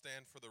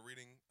stand for the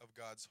reading of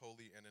God's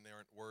holy and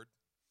inerrant word.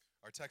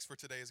 Our text for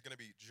today is going to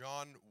be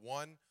John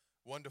 1,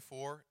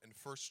 1-4, and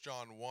 1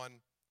 John 1,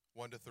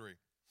 1-3.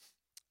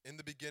 In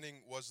the beginning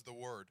was the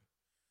Word,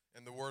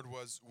 and the Word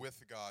was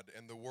with God,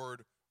 and the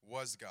Word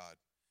was God.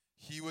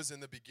 He was in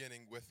the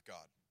beginning with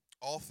God.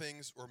 All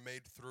things were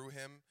made through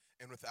him,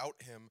 and without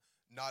him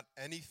not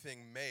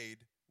anything made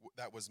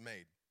that was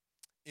made.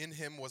 In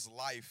him was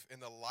life,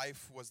 and the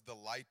life was the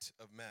light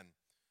of men.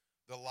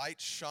 The light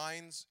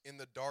shines in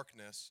the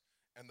darkness,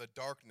 and the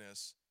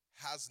darkness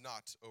has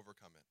not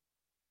overcome it.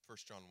 1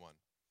 John 1.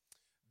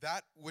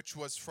 That which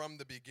was from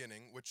the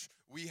beginning, which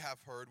we have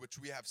heard, which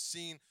we have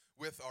seen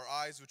with our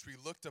eyes, which we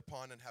looked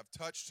upon and have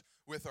touched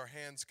with our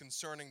hands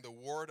concerning the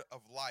word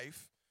of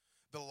life.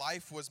 The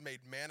life was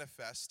made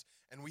manifest,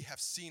 and we have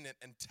seen it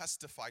and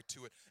testified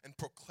to it and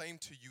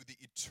proclaimed to you the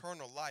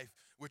eternal life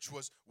which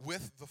was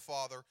with the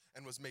Father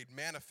and was made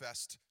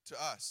manifest to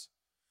us.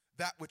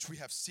 That which we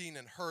have seen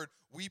and heard,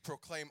 we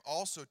proclaim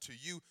also to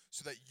you,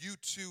 so that you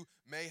too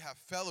may have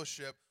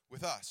fellowship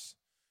with us.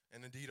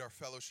 And indeed, our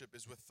fellowship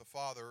is with the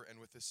Father and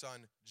with His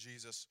Son,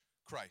 Jesus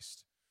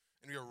Christ.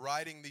 And we are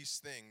writing these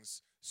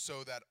things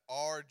so that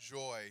our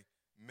joy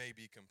may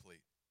be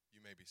complete.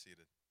 You may be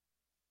seated.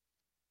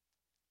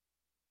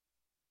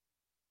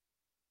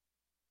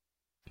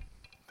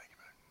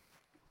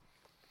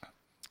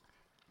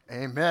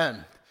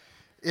 Amen.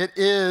 It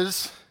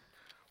is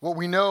what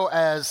we know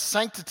as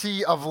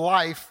Sanctity of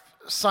Life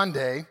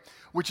Sunday,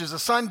 which is a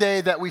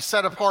Sunday that we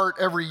set apart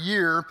every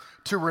year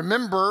to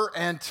remember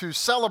and to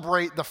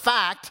celebrate the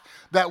fact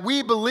that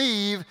we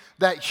believe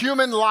that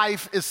human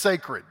life is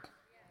sacred,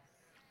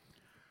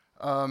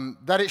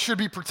 that it should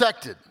be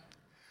protected,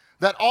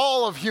 that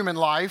all of human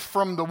life,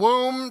 from the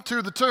womb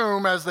to the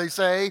tomb, as they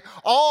say,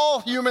 all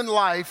human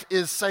life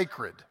is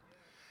sacred.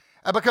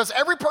 Because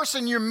every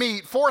person you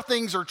meet, four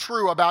things are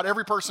true about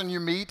every person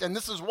you meet, and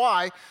this is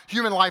why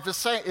human life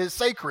is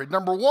sacred.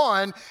 Number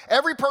one,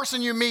 every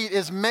person you meet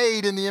is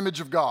made in the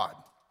image of God.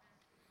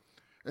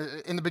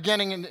 In the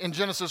beginning, in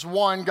Genesis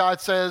 1,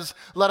 God says,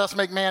 let us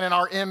make man in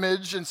our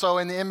image, and so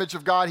in the image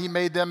of God, He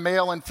made them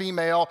male and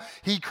female.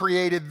 He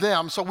created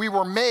them. So we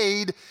were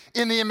made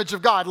in the image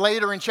of God.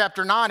 Later in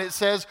chapter 9, it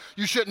says,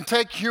 you shouldn't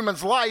take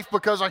human's life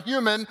because a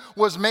human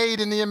was made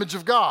in the image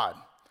of God.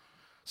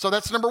 So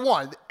that's number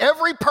one.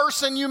 Every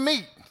person you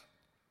meet,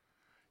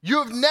 you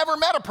have never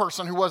met a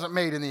person who wasn't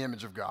made in the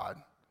image of God.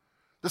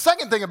 The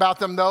second thing about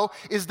them, though,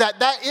 is that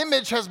that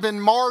image has been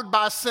marred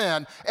by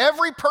sin.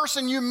 Every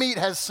person you meet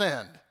has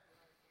sinned.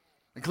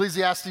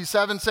 Ecclesiastes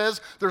 7 says,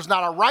 there's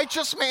not a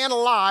righteous man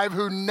alive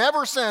who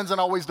never sins and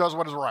always does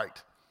what is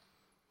right.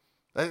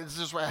 That's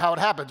just how it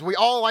happens. We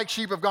all, like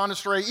sheep, have gone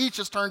astray. Each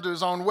has turned to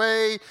his own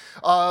way.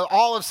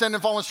 All have sinned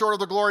and fallen short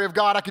of the glory of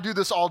God. I could do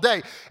this all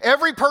day.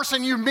 Every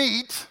person you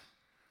meet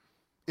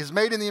is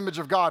made in the image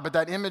of God, but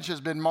that image has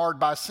been marred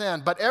by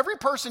sin. But every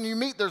person you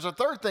meet, there's a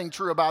third thing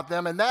true about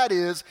them, and that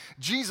is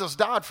Jesus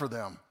died for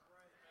them.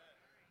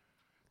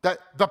 That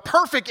the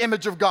perfect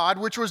image of God,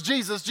 which was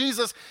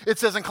Jesus, it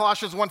says in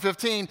Colossians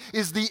 1:15,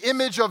 is the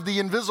image of the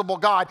invisible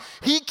God.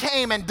 He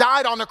came and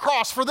died on the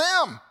cross for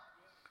them.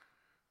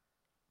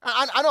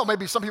 I know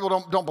maybe some people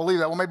don't believe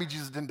that. Well, maybe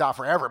Jesus didn't die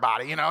for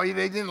everybody. You know, He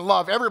didn't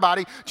love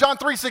everybody. John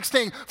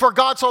 3:16, for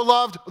God so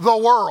loved the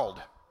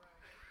world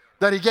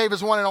that He gave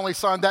His one and only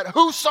Son, that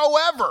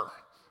whosoever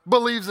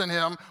believes in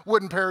Him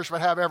wouldn't perish but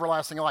have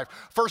everlasting life.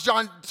 1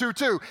 John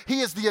 2:2,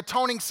 He is the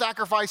atoning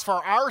sacrifice for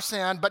our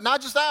sin, but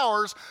not just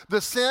ours, the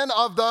sin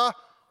of the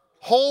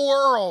whole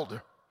world.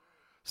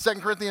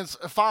 2 Corinthians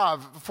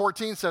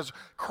 5:14 says,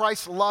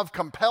 Christ's love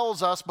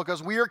compels us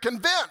because we are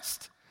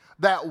convinced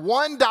that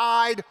one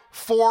died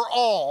for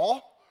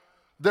all,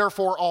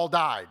 therefore all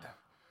died.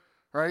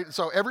 Right?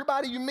 So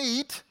everybody you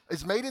meet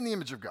is made in the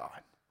image of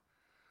God.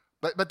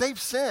 But they've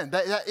sinned.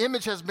 That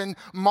image has been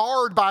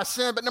marred by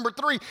sin. But number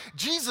three,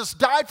 Jesus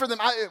died for them.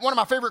 One of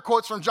my favorite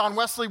quotes from John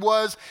Wesley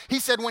was, he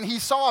said when he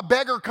saw a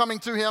beggar coming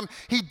to him,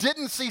 he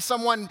didn't see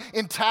someone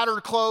in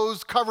tattered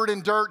clothes, covered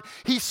in dirt.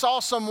 He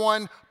saw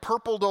someone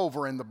purpled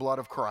over in the blood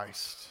of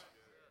Christ.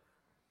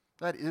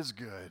 That is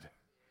good.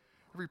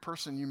 Every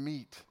person you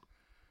meet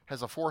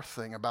has a fourth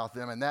thing about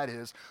them, and that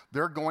is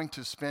they're going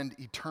to spend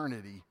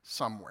eternity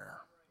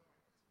somewhere.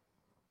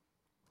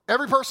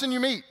 Every person you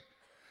meet.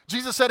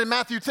 Jesus said in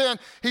Matthew 10,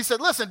 He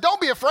said, listen, don't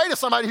be afraid of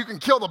somebody who can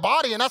kill the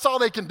body, and that's all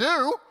they can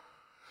do.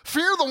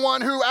 Fear the one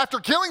who, after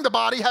killing the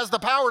body, has the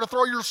power to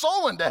throw your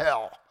soul into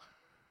hell.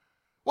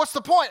 What's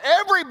the point?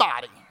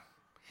 Everybody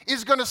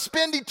is going to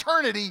spend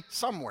eternity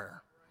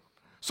somewhere.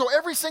 So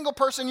every single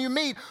person you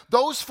meet,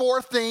 those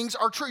four things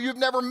are true. You've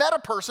never met a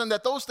person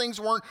that those things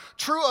weren't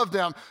true of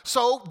them.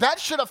 So that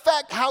should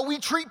affect how we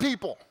treat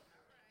people.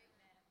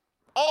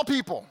 All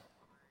people.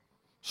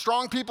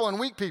 Strong people and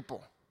weak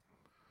people.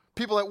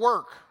 People at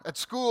work, at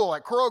school,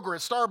 at Kroger, at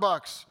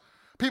Starbucks.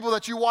 People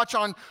that you watch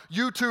on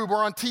YouTube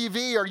or on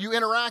TV or you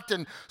interact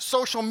in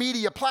social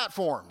media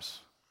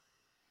platforms.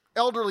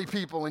 Elderly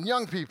people and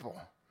young people.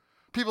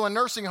 people in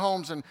nursing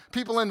homes and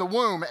people in the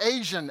womb,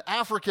 Asian,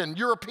 African,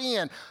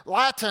 European,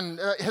 Latin,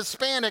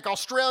 Hispanic,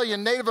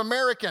 Australian, Native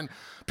American,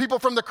 people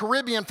from the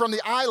Caribbean, from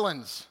the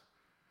islands,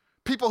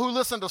 people who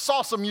listen to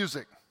salsa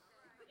music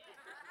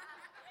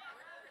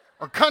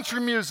or country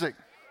music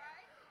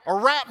or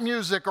rap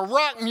music or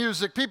rock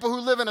music, people who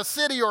live in a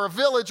city or a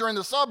village or in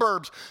the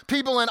suburbs,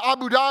 people in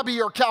Abu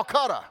Dhabi or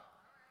Calcutta,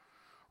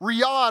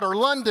 Riyadh or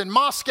London,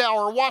 Moscow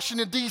or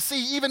Washington,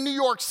 D.C., even New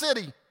York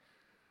City.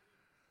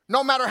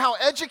 No matter how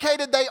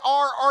educated they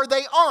are or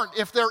they aren't,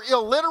 if they're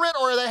illiterate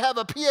or they have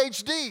a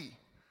PhD,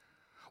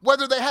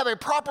 whether they have a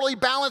properly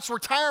balanced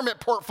retirement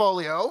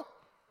portfolio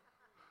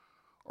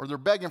or they're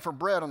begging for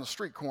bread on the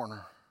street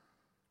corner.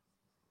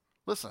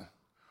 Listen,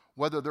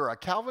 whether they're a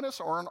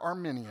Calvinist or an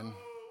Arminian.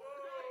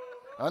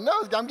 I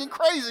know, I'm getting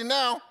crazy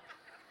now.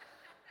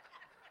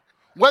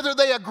 Whether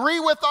they agree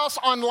with us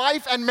on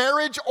life and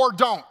marriage or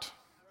don't.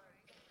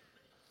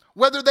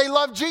 Whether they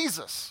love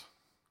Jesus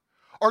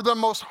or the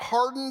most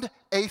hardened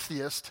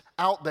atheist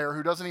out there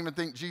who doesn't even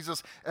think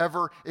Jesus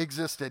ever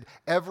existed.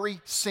 Every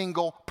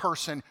single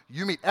person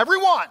you meet,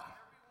 everyone,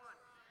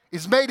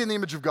 is made in the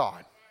image of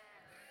God.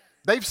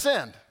 They've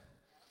sinned.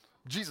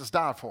 Jesus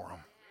died for them.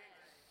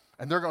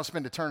 And they're going to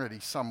spend eternity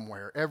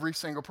somewhere. Every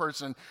single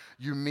person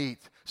you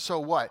meet. So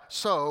what?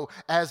 So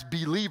as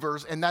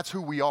believers, and that's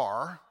who we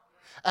are,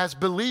 as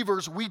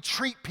believers, we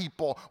treat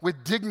people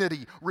with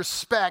dignity,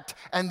 respect,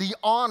 and the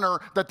honor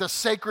that the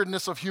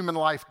sacredness of human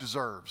life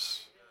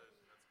deserves.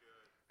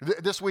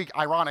 This week,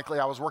 ironically,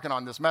 I was working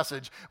on this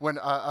message when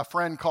a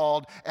friend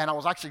called, and I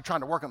was actually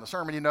trying to work on the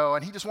sermon,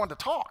 and he just wanted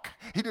to talk.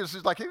 He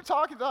was like, hey,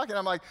 talk, and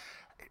I'm like,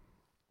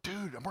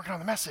 dude, I'm working on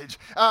the message.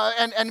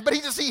 But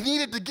he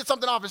needed to get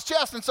something off his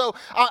chest, and so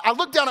I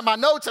looked down at my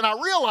notes, and I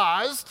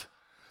realized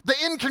the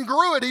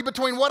incongruity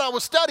between what I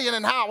was studying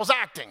and how I was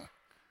acting.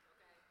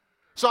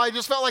 So I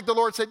just felt like the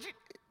Lord said,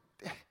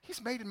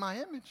 he's made in my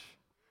image.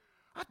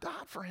 I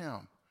died for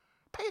him.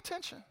 Pay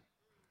attention.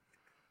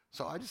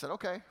 So I just said,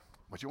 okay.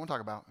 What you want to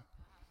talk about?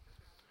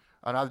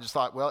 And I just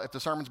thought, well, if the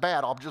sermon's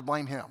bad, I'll just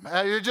blame him.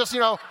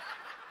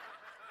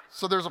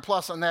 So there's a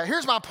plus on that.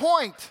 Here's my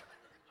point.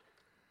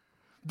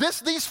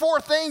 These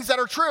four things that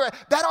are true,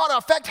 that ought to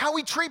affect how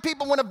we treat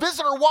people when a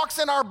visitor walks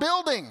in our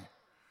building.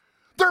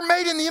 They're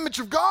made in the image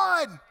of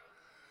God.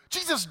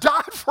 Jesus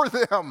died for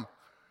them.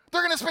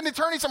 They're going to spend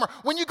eternity somewhere.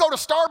 When you go to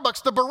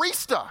Starbucks, the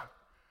barista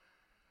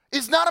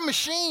is not a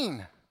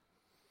machine.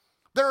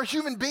 They're a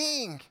human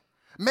being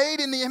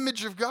made in the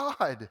image of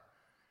God.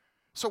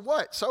 So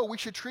what? So we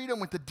should treat them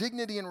with the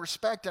dignity and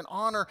respect and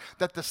honor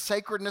that the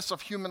sacredness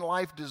of human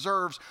life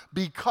deserves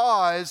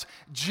because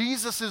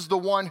Jesus is the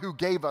one who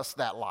gave us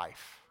that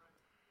life.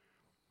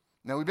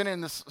 Now, we've been in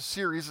this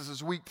series. This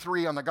is week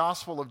 3 on the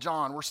Gospel of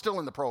John. We're still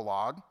in the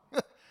prologue.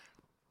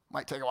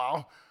 Might take a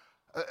while.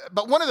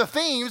 But one of the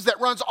themes that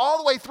runs all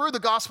the way through the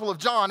Gospel of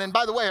John, and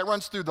by the way, it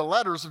runs through the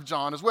letters of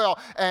John as well,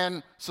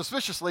 and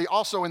suspiciously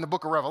also in the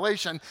book of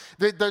Revelation,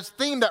 the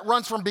theme that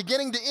runs from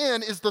beginning to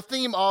end is the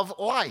theme of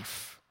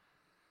life.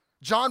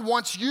 John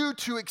wants you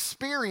to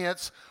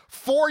experience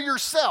for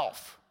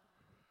yourself,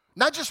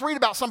 not just read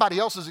about somebody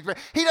else's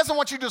experience. He doesn't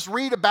want you to just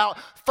read about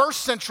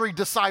first century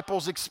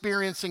disciples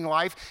experiencing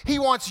life. He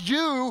wants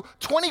you,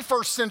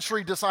 21st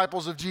century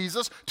disciples of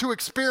Jesus, to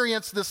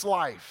experience this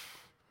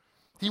life.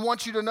 He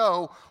wants you to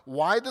know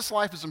why this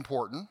life is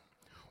important,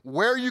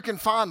 where you can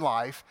find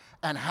life,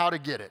 and how to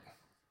get it.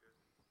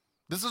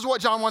 This is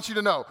what John wants you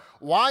to know.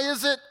 Why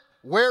is it?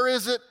 Where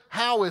is it?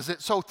 How is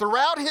it? So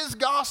throughout his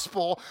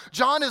gospel,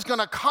 John is going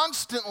to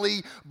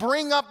constantly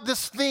bring up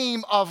this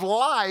theme of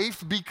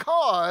life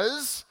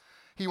because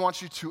he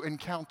wants you to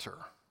encounter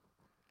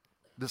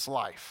this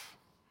life.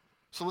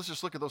 So let's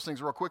just look at those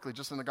things real quickly,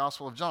 just in the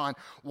Gospel of John.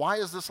 Why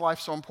is this life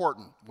so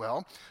important?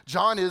 Well,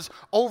 John is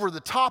over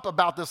the top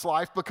about this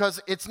life because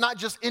it's not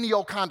just any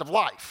old kind of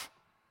life.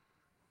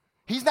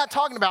 He's not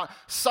talking about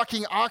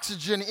sucking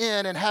oxygen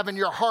in and having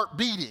your heart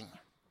beating,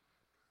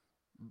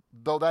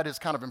 though that is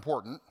kind of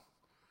important.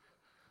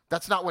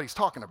 That's not what he's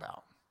talking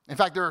about. In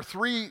fact, there are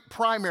 3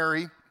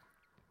 primary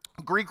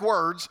Greek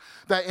words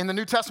that in the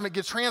New Testament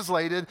gets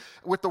translated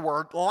with the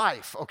word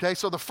life, okay?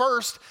 So the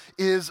first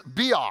is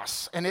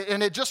bios, and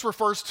it just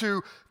refers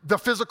to the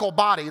physical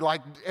body,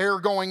 like air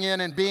going in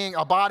and being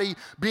a body,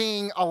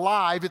 being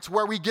alive. It's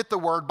where we get the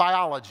word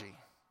biology.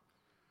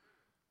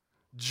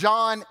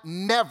 John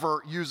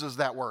never uses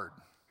that word.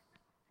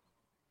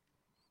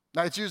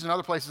 Now, it's used in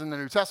other places in the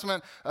New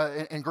Testament.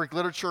 In Greek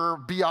literature,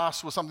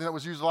 bios was something that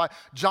was used a lot.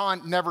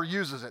 John never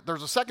uses it.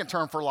 There's a second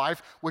term for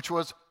life, which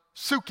was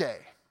psyche,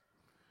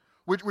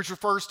 which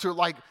refers to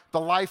like the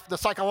life, the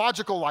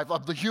psychological life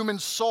of the human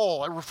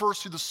soul. It refers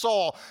to the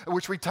soul,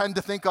 which we tend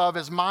to think of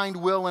as mind,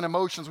 will, and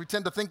emotions. We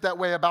tend to think that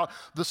way about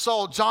the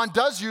soul. John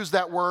does use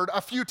that word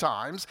a few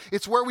times.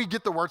 It's where we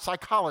get the word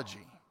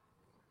psychology.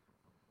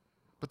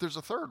 But there's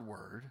a third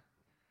word.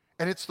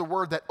 And it's the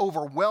word that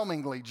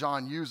overwhelmingly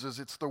John uses.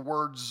 It's the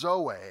word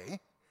zoe,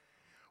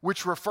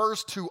 which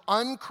refers to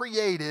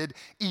uncreated,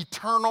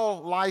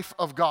 eternal life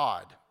of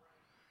God.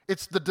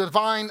 It's the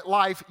divine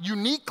life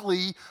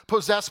uniquely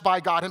possessed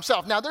by God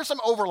himself. Now, there's some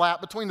overlap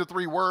between the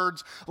three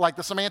words, like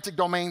the semantic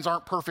domains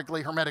aren't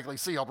perfectly hermetically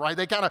sealed, right?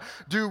 They kind of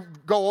do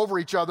go over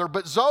each other,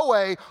 but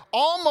Zoe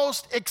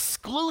almost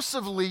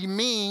exclusively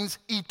means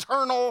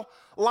eternal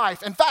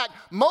life. In fact,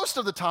 most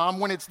of the time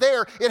when it's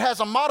there, it has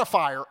a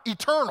modifier,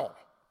 eternal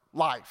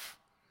life.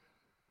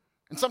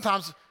 And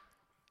sometimes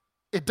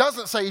it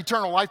doesn't say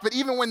eternal life, but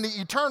even when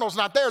the eternal's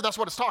not there, that's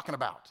what it's talking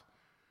about.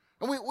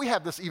 And we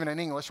have this even in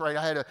English, right?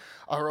 I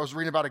was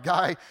reading about a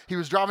guy, he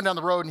was driving down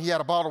the road and he had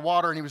a bottle of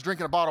water and he was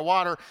drinking a bottle of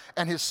water,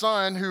 and his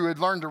son, who had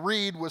learned to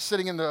read, was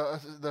sitting in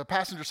the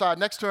passenger side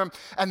next to him,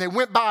 and they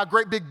went by a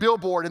great big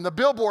billboard, and the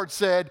billboard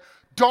said,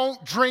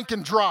 "Don't drink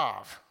and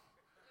drive,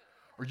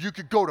 or you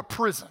could go to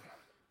prison."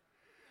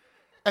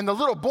 And the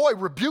little boy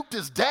rebuked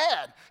his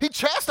dad. He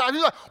chastised him.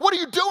 He's like, "What are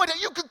you doing?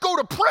 You could go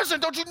to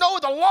prison. Don't you know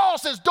the law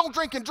says don't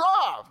drink and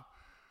drive?"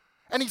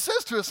 And he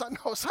says to his son,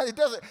 "No, son, it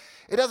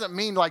doesn't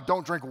mean like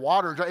don't drink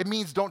water and drive. It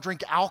means don't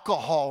drink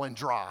alcohol and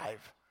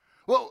drive."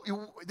 Well,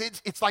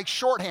 it's like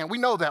shorthand. We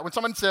know that. When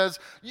someone says,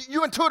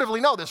 you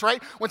intuitively know this,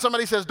 right? When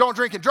somebody says don't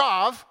drink and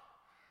drive,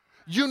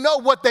 you know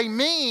what they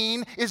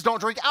mean is don't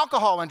drink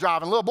alcohol and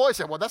drive. And the little boy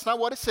said, "Well, that's not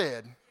what it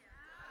said.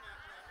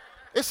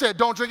 It said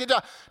don't drink and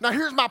drive." Now,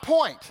 here's my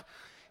point.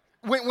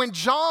 When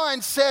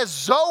John says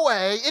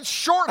Zoe, it's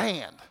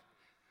shorthand.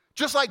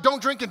 Just like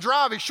don't drink and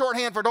drive is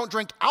shorthand for don't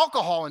drink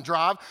alcohol and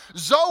drive,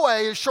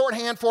 Zoe is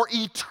shorthand for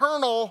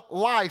eternal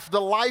life, the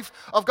life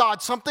of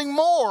God, something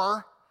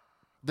more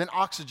than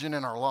oxygen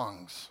in our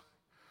lungs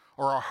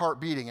or our heart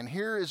beating. And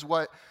here is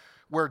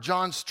where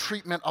John's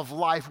treatment of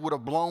life would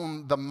have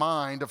blown the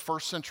mind of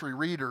first century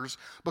readers,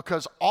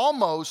 because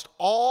almost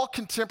all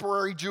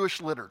contemporary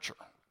Jewish literature,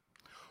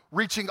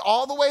 reaching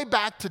all the way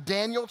back to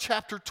Daniel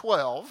chapter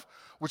 12,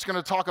 which is going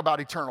to talk about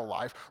eternal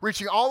life,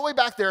 reaching all the way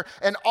back there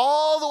and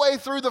all the way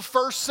through the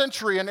first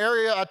century,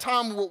 a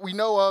time what we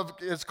know of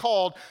is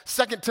called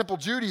Second Temple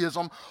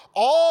Judaism,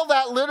 all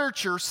that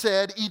literature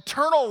said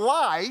eternal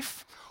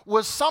life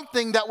was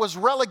something that was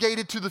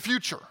relegated to the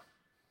future.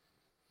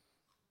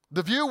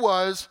 The view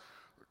was,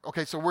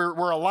 okay, so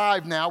we're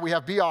alive now, we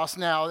have bios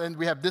now, and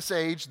we have this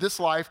age, this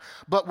life,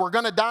 but we're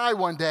going to die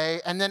one day,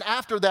 and then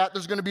after that,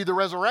 there's going to be the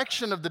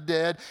resurrection of the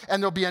dead,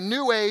 and there'll be a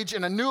new age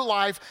and a new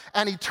life,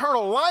 and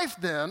eternal life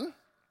then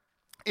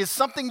is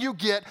something you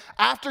get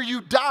after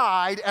you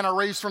died and are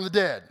raised from the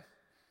dead.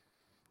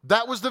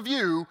 That was the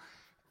view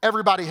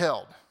everybody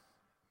held.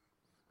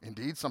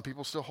 Indeed, some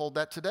people still hold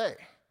that today.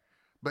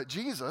 But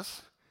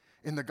Jesus,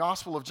 in the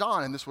Gospel of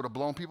John, and this would have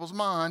blown people's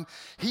mind,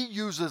 he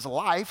uses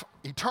life,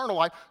 eternal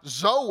life,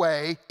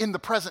 Zoe, in the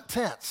present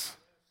tense.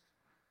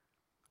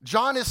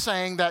 John is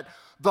saying that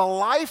the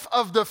life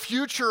of the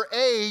future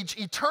age,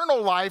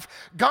 eternal life,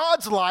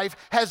 God's life,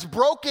 has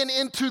broken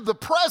into the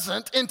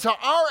present, into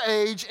our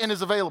age, and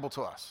is available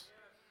to us.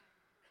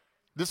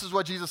 This is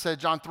what Jesus said,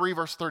 John 3,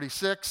 verse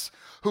 36.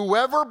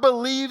 "Whoever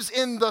believes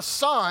in the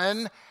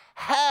Son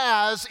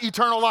has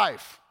eternal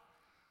life."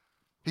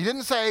 He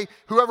didn't say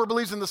whoever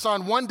believes in the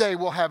Son one day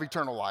will have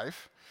eternal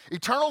life.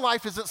 Eternal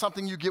life isn't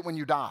something you get when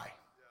you die.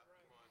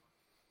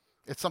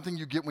 It's something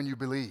you get when you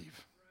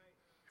believe.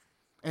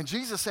 And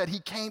Jesus said he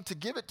came to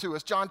give it to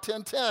us. John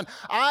 10:10,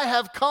 "I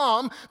have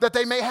come that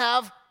they may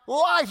have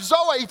life,"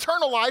 Zoe,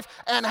 eternal life,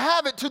 "and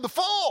have it to the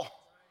full."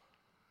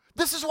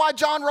 This is why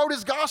John wrote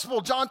his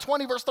gospel. John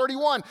 20, verse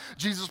 31.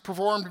 Jesus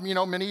performed,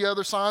 many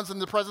other signs in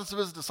the presence of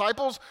his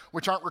disciples,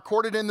 which aren't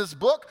recorded in this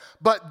book.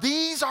 "But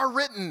these are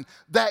written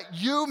that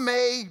you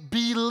may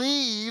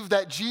believe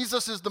that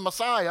Jesus is the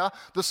Messiah,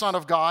 the Son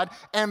of God,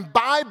 and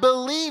by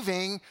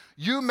believing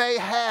you may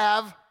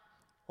have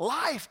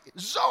life."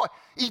 Zoe,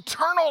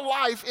 eternal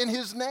life in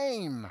his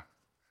name.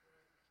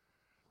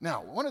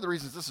 Now, one of the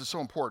reasons this is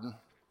so important,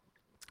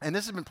 and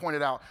this has been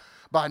pointed out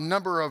by a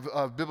number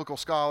of biblical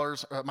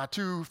scholars. My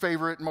two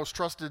favorite, most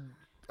trusted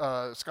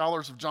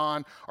scholars of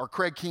John are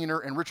Craig Keener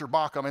and Richard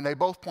Bauckham, and they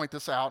both point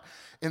this out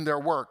in their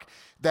work,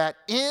 that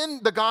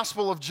in the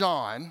Gospel of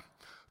John,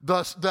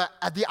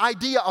 the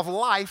idea of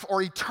life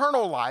or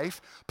eternal life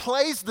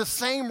plays the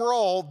same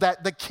role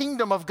that the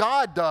kingdom of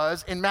God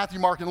does in Matthew,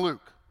 Mark, and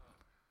Luke.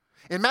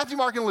 In Matthew,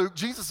 Mark, and Luke,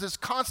 Jesus is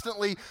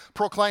constantly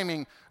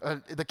proclaiming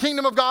the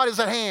kingdom of God is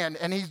at hand,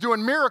 and he's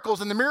doing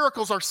miracles, and the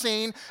miracles are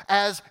seen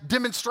as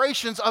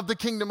demonstrations of the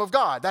kingdom of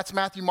God. That's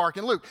Matthew, Mark,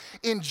 and Luke.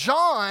 In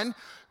John,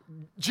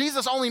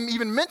 Jesus only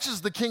even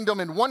mentions the kingdom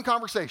in one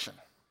conversation.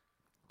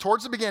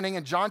 Towards the beginning,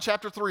 in John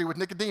chapter 3 with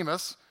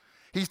Nicodemus,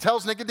 he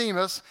tells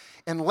Nicodemus,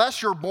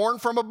 unless you're born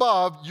from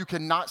above, you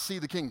cannot see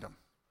the kingdom.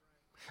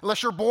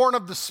 Unless you're born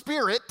of the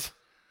Spirit,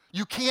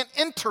 you can't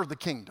enter the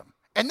kingdom.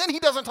 And then he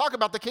doesn't talk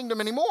about the kingdom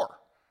anymore.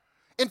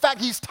 In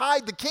fact, he's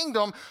tied the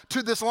kingdom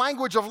to this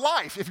language of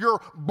life. If you're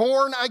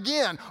born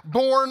again,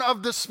 born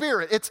of the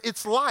Spirit,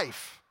 it's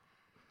life.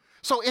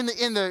 So in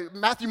the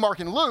Matthew, Mark,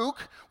 and Luke,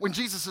 when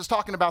Jesus is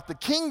talking about the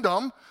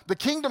kingdom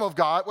of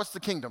God, what's the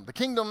kingdom? The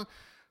kingdom,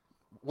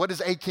 what is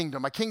a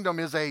kingdom? A kingdom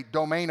is a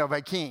domain of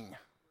a king,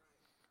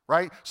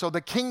 right? So the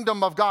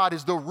kingdom of God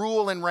is the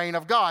rule and reign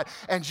of God.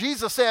 And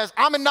Jesus says,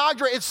 I'm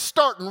inaugurating, it's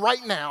starting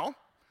right now.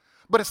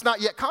 but it's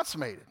not yet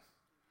consummated.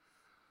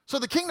 So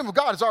the kingdom of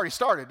God has already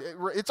started.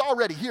 It's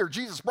already here.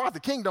 Jesus brought the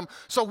kingdom,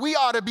 so we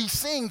ought to be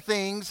seeing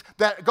things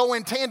that go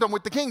in tandem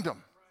with the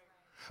kingdom.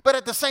 But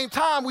at the same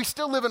time, we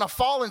still live in a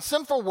fallen,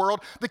 sinful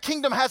world. The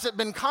kingdom hasn't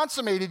been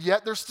consummated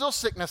yet. There's still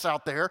sickness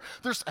out there.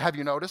 Have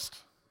you noticed?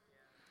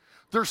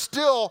 There's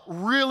still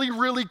really,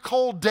 really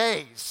cold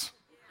days.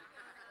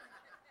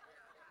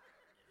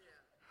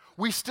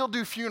 We still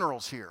do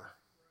funerals here.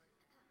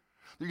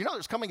 You know,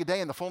 there's coming a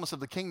day in the fullness of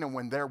the kingdom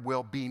when there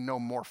will be no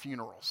more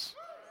funerals.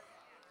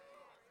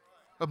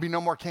 There'll be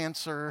no more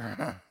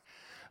cancer.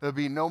 There'll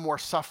be no more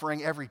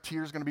suffering. Every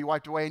tear is going to be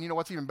wiped away. And you know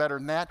what's even better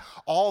than that?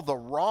 All the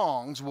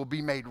wrongs will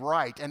be made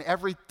right. And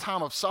every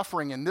time of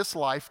suffering in this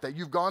life that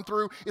you've gone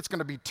through, it's going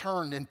to be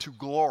turned into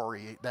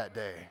glory that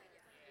day.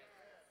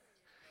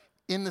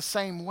 In the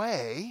same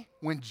way,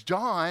 when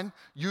John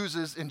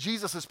uses, and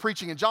Jesus is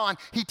preaching in John,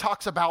 he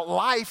talks about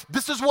life.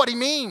 This is what he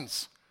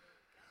means.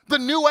 The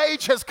new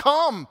age has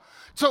come.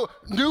 So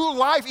new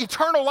life,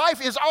 eternal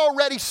life is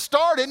already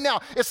started.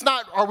 Now, it's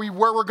not, are we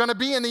where we're going to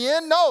be in the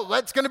end? No,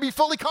 that's going to be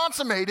fully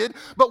consummated.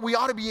 But we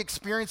ought to be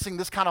experiencing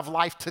this kind of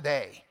life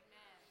today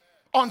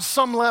on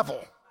some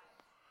level,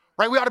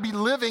 right? We ought to be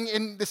living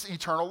in this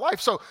eternal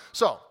life. So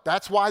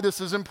that's why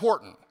this is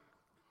important.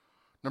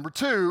 Number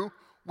two,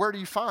 where do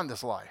you find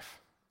this life?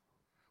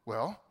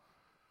 Well,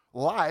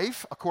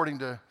 life, according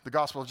to the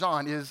Gospel of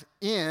John, is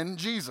in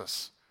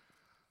Jesus.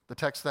 The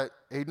text that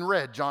Aiden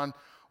read, John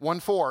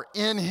 1:4,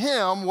 in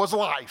him was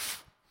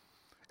life,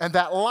 and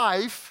that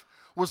life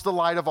was the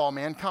light of all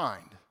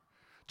mankind.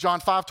 John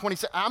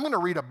 5:26, I'm going to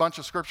read a bunch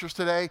of scriptures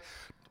today.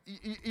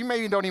 You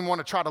maybe don't even want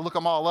to try to look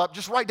them all up.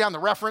 Just write down the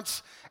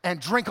reference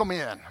and drink them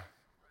in.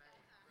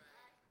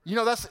 You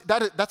know, that's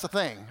a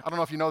thing. I don't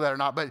know if you know that or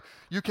not, but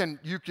you can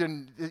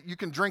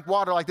drink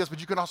water like this, but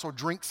you can also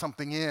drink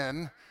something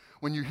in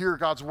when you hear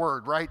God's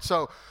word, right?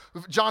 So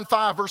John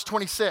 5, verse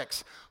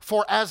 26,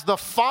 for as the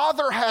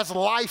Father has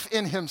life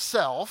in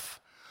himself,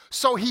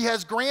 so he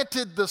has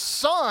granted the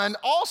Son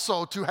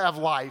also to have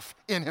life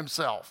in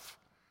himself.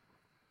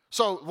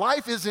 So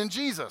life is in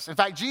Jesus. In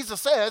fact,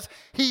 Jesus says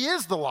he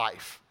is the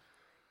life.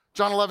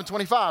 John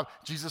 11:25,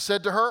 Jesus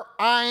said to her,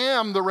 I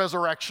am the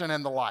resurrection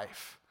and the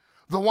life.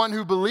 The one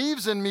who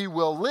believes in me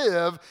will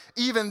live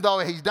even though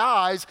he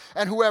dies,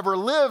 and whoever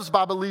lives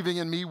by believing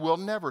in me will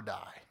never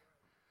die.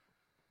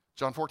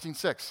 John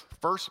 14:6,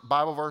 first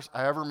Bible verse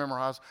I ever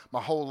memorized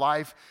my whole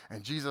life.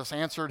 And Jesus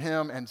answered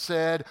him and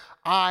said,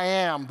 I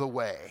am the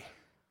way,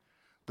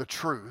 the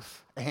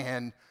truth,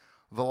 and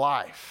the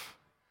life.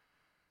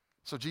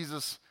 So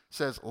Jesus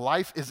says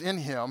life is in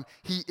him.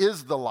 He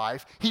is the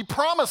life. He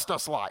promised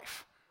us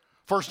life.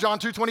 1 John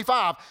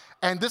 2:25,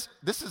 and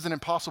this is an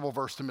impossible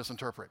verse to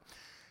misinterpret.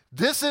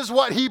 This is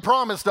what he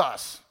promised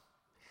us,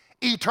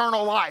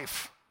 eternal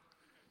life.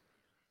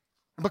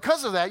 And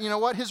because of that, you know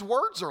what? His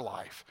words are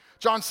life.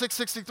 John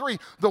 6:63,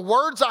 the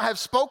words I have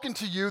spoken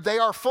to you, they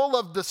are full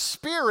of the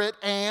Spirit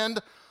and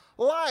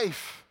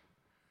life.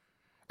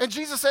 And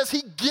Jesus says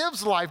he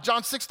gives life.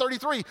 John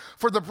 6:33,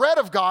 for the bread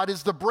of God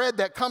is the bread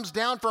that comes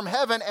down from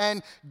heaven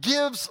and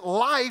gives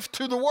life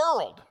to the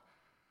world.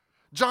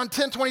 John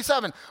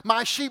 10:27,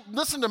 my sheep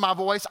listen to my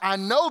voice. I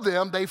know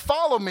them. They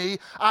follow me.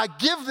 I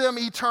give them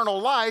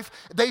eternal life.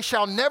 They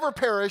shall never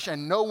perish,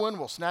 and no one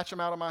will snatch them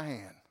out of my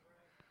hand.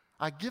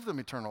 I give them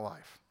eternal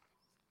life.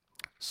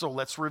 So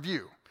let's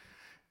review.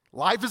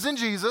 Life is in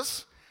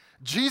Jesus.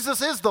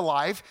 Jesus is the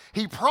life.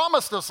 He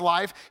promised us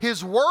life.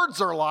 His words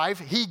are life.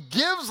 He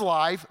gives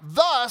life.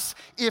 Thus,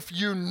 if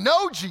you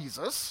know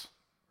Jesus,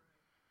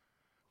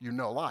 you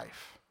know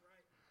life.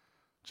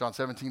 John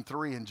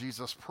 17:3 in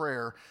Jesus'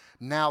 prayer.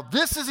 Now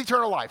this is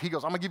eternal life. He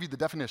goes, I'm going to give you the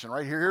definition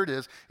right here. Here it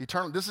is.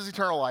 This is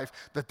eternal life,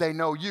 that they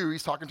know you,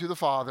 he's talking to the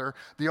Father,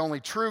 the only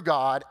true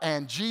God,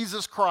 and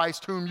Jesus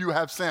Christ whom you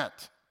have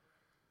sent.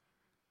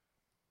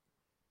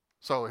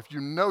 So if you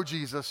know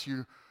Jesus,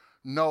 you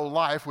know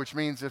life, which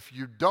means if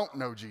you don't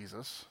know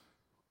Jesus,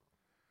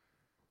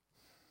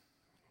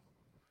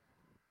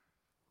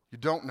 you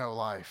don't know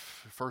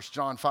life. 1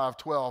 John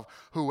 5:12,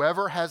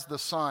 whoever has the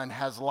Son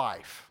has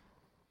life.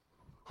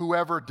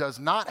 Whoever does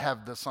not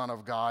have the Son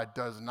of God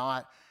does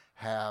not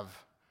have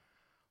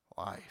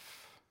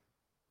life.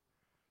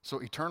 So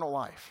eternal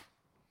life,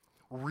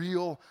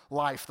 real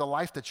life, the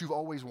life that you've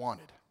always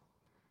wanted.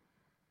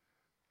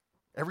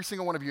 Every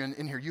single one of you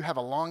in here, you have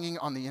a longing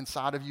on the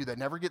inside of you that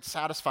never gets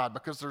satisfied,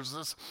 because there's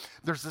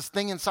this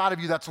thing inside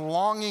of you that's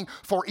longing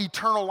for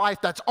eternal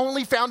life that's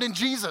only found in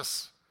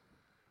Jesus.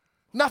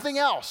 Nothing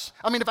else.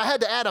 I mean, if I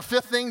had to add a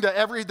fifth thing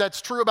to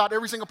that's true about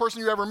every single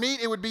person you ever meet,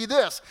 it would be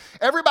this.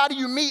 Everybody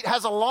you meet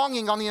has a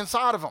longing on the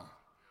inside of them.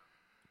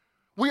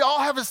 We all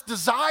have this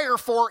desire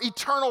for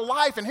eternal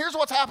life. And here's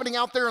what's happening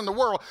out there in the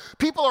world.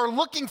 People are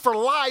looking for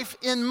life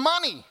in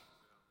money.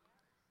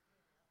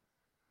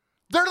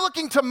 They're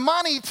looking to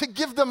money to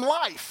give them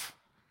life.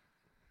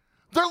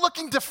 They're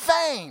looking to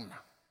fame.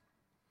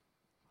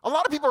 A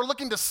lot of people are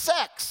looking to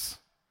sex,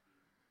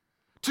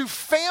 to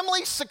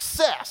family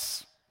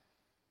success,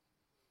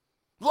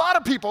 A lot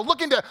of people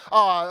looking to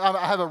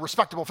I have a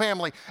respectable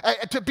family,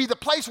 to be the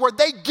place where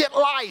they get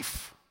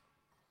life.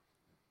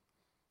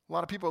 A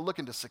lot of people are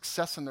looking to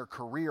success in their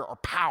career or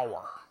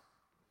power.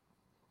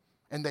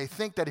 And they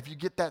think that if you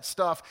get that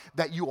stuff,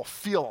 that you will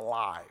feel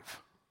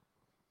alive.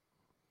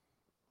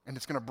 And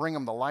it's going to bring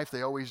them the life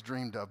they always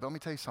dreamed of. But let me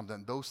tell you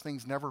something, those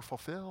things never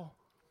fulfill.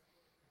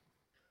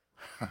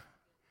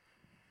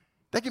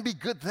 They can be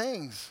good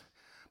things,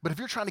 but if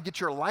you're trying to get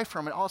your life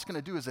from it, all it's going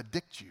to do is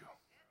addict you.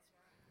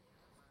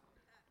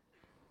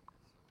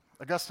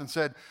 Augustine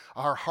said,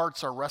 our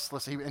hearts are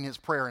restless in his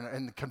prayer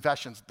and the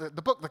Confessions. The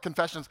book, the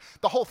Confessions,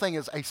 the whole thing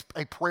is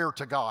a prayer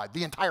to God,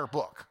 the entire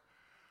book.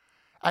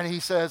 And he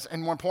says,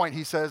 in one point,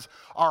 he says,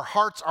 our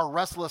hearts are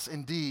restless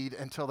indeed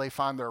until they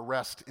find their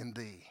rest in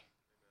thee.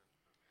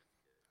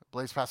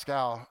 Blaise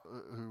Pascal,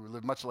 who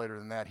lived much later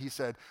than that, he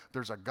said,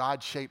 there's a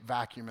God-shaped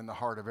vacuum in the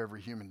heart of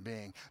every human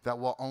being that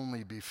will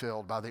only be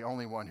filled by the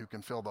only one who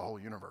can fill the whole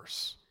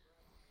universe.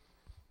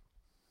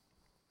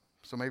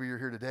 So maybe you're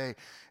here today,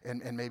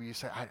 and maybe you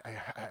say,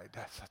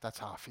 that's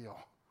how I feel.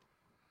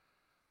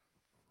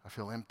 I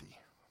feel empty,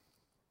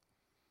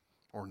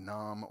 or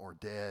numb, or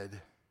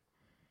dead.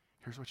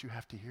 Here's what you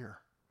have to hear.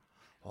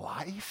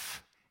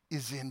 Life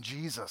is in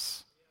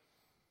Jesus.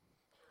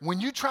 When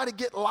you try to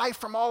get life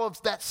from all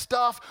of that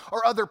stuff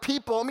or other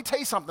people, let me tell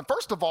you something.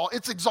 First of all,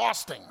 it's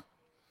exhausting.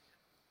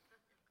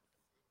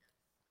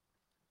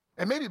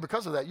 And maybe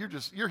because of that,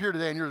 you're here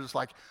today and you're just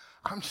like,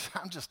 I'm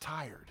just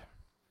tired.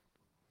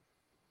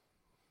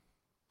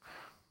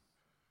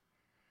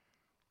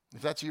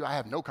 If that's you, I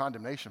have no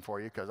condemnation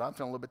for you because I'm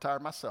feeling a little bit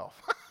tired myself.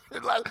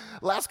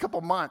 Last couple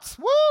months,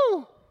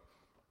 woo!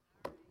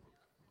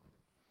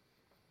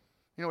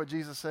 You know what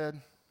Jesus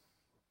said?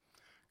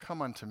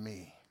 Come unto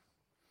me,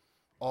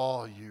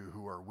 all you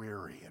who are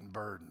weary and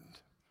burdened,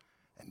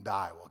 and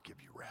I will give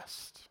you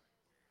rest.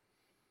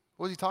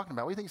 What is he talking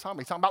about? What do you think he's talking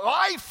about? He's talking about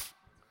life.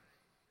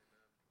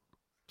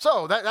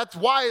 So that's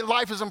why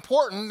life is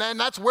important, and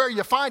that's where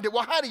you find it.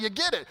 Well, how do you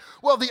get it?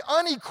 Well, the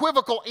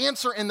unequivocal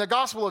answer in the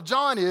Gospel of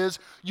John is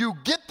you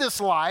get this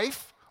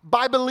life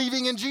by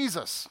believing in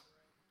Jesus.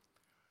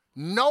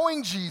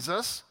 Knowing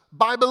Jesus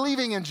by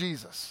believing in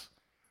Jesus.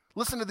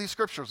 Listen to these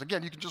scriptures.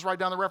 Again, you can just write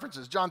down the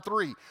references. John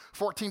 3,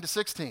 14 to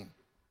 16.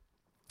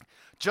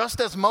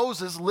 Just as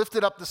Moses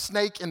lifted up the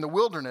snake in the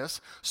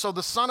wilderness, so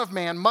the Son of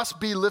Man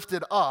must be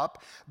lifted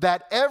up,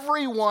 that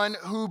everyone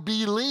who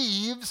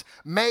believes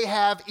may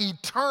have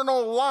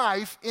eternal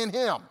life in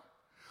him.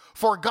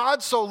 For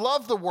God so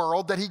loved the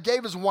world that he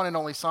gave his one and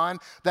only Son,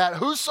 that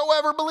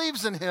whosoever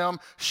believes in him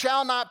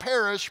shall not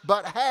perish,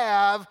 but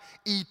have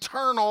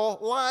eternal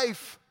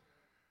life.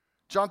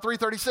 John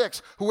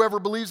 3:36, whoever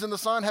believes in the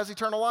Son has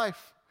eternal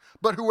life.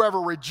 But whoever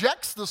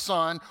rejects the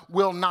Son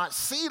will not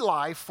see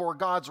life, for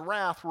God's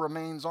wrath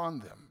remains on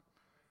them.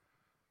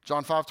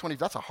 John 5:20,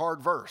 that's a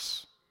hard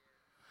verse.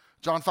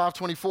 John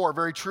 5:24,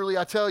 very truly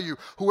I tell you,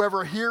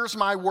 whoever hears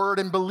my word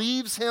and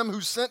believes him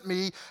who sent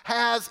me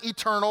has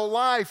eternal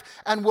life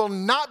and will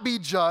not be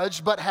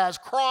judged, but has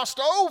crossed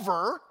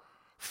over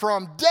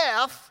from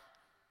death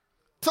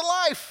to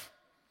life.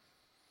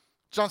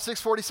 John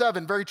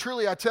 6:47, very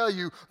truly I tell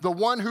you, the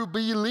one who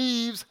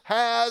believes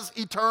has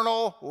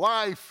eternal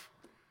life.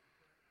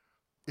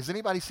 Is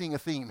anybody seeing a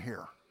theme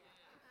here?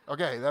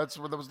 Okay, that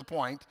was the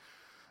point.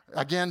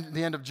 Again,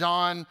 the end of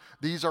John,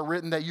 these are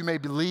written that you may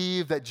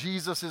believe that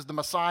Jesus is the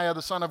Messiah,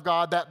 the Son of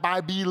God, that by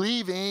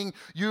believing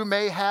you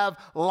may have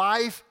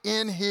life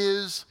in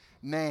his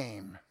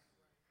name.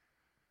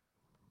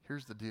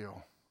 Here's the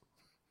deal.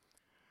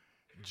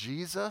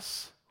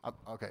 Jesus,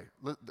 okay,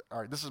 all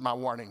right, this is my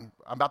warning.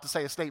 I'm about to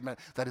say a statement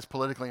that is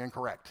politically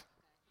incorrect.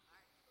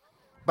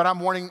 But I'm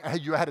warning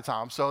you ahead of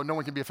time so no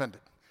one can be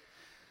offended.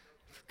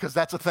 Because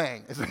that's a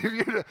thing.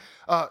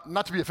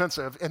 Not to be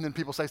offensive, and then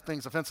people say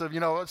things offensive,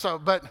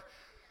 but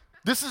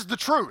this is the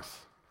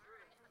truth.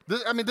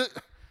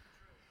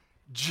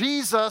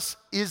 Jesus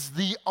is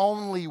the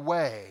only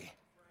way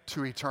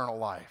to eternal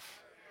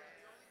life.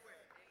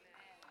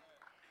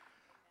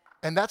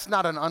 And that's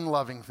not an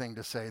unloving thing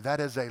to say.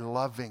 That is a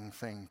loving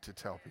thing to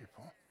tell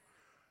people.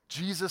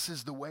 Jesus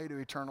is the way to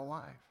eternal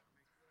life.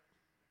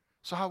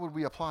 So how would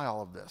we apply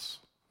all of this?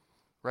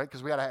 Right?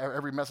 Because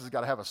every message has got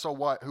to have a so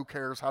what, who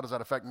cares, how does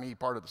that affect me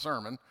part of the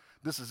sermon.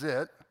 This is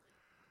it.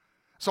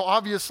 So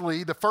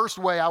obviously, the first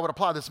way I would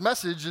apply this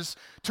message is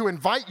to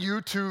invite you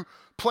to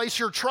place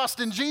your trust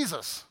in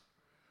Jesus,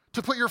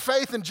 to put your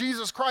faith in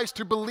Jesus Christ,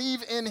 to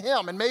believe in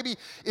him. And maybe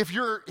if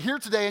you're here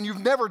today and you've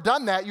never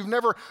done that, you've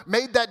never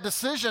made that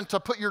decision to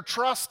put your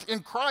trust in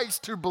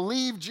Christ, to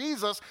believe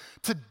Jesus,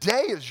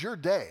 today is your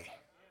day.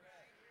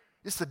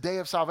 It's the day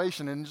of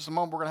salvation, and in just a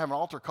moment we're going to have an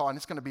altar call, and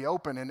it's going to be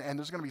open, and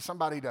there's going to be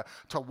somebody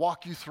to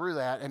walk you through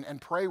that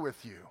and pray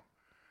with you.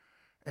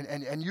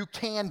 And you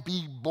can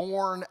be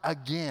born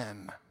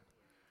again.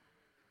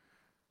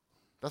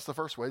 That's the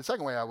first way. The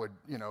second way I would,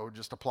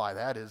 just apply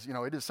that is,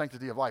 it is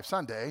Sanctity of Life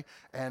Sunday,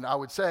 and I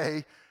would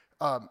say,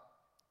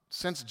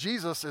 since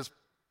Jesus is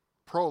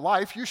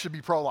pro-life, you should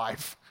be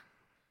pro-life.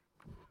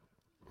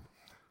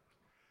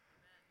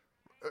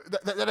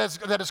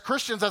 that as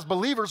Christians, as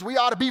believers, we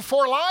ought to be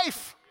for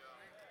life.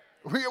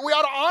 We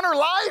ought to honor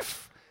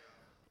life.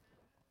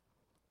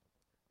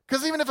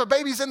 Because even if a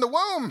baby's in the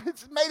womb,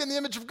 it's made in the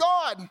image of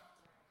God.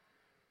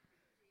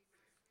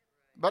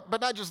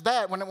 But not just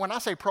that. When I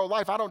say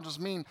pro-life, I don't just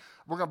mean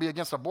we're going to be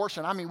against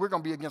abortion. I mean we're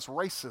going to be against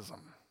racism.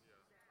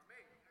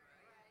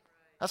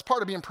 That's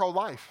part of being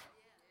pro-life.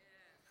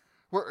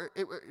 We're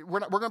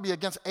going to be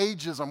against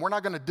ageism. We're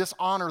not going to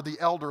dishonor the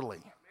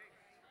elderly.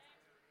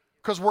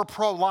 Because we're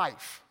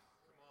pro-life.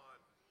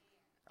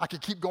 I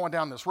could keep going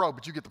down this road,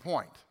 but you get the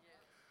point.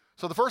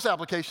 So the first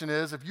application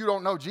is, if you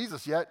don't know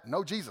Jesus yet,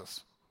 know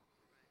Jesus.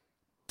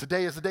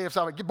 Today is the day of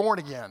salvation. Get born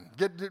again.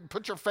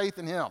 Put your faith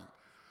in him.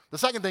 The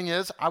second thing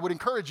is, I would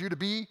encourage you to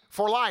be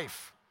for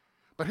life.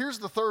 But here's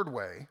the third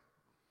way.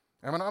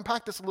 I'm going to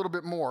unpack this a little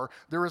bit more.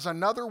 There is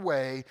another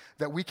way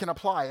that we can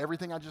apply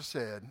everything I just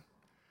said.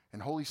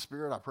 And Holy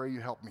Spirit, I pray you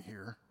help me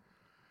here.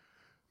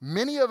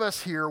 Many of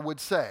us here would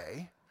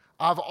say,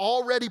 I've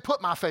already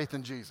put my faith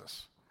in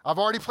Jesus. I've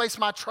already placed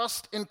my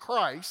trust in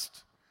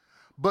Christ,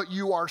 but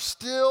you are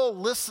still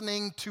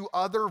listening to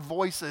other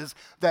voices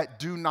that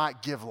do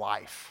not give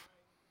life.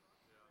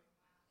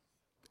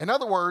 In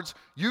other words,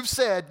 you've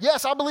said,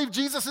 yes, I believe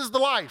Jesus is the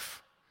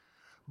life,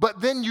 but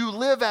then you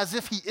live as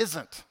if he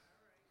isn't.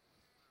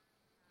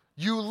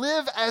 You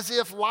live as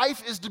if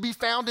life is to be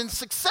found in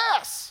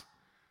success.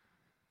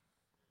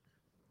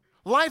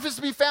 Life is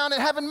to be found in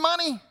having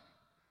money.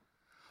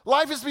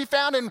 Life is to be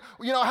found in,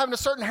 having a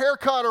certain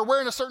haircut or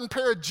wearing a certain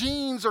pair of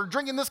jeans or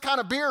drinking this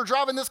kind of beer or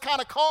driving this kind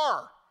of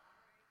car.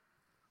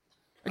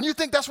 And you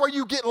think that's where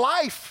you get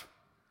life.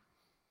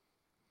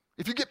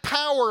 If you get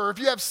power, or if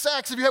you have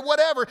sex, if you have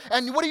whatever,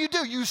 and what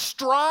do? You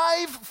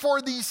strive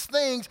for these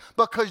things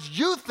because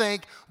you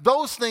think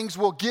those things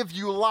will give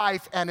you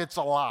life, and it's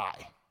a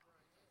lie.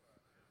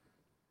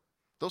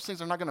 Those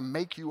things are not going to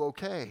make you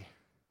okay.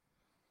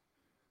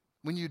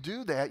 When you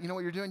do that, you know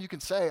what you're doing? You can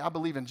say, I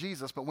believe in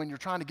Jesus, but when you're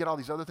trying to get all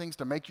these other things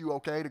to make you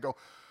okay, to go,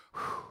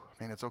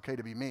 man, it's okay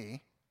to be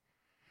me.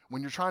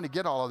 When you're trying to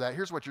get all of that,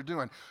 here's what you're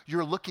doing.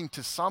 You're looking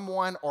to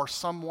someone or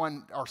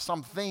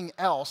something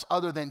else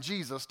other than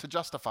Jesus to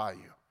justify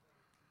you.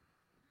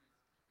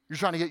 You're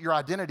trying to get your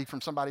identity from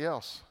somebody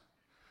else,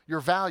 your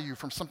value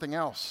from something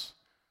else.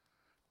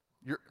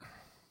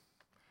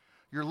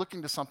 You're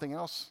looking to something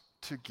else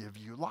to give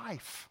you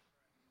life.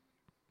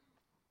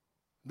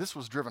 This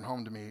was driven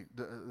home to me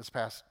this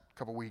past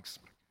couple weeks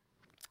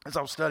as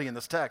I was studying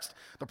this text,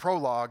 the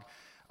prologue,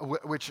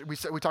 which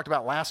we talked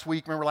about last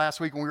week. Remember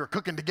last week when we were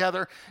cooking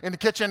together in the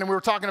kitchen and we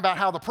were talking about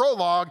how the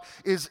prologue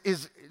is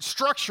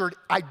structured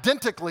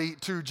identically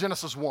to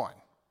Genesis 1.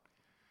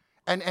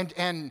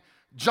 And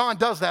John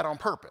does that on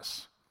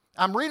purpose.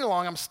 I'm reading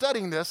along, I'm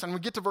studying this, and we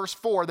get to verse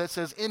 4 that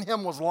says, in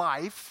him was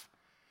life.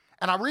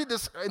 And I read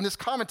this in this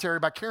commentary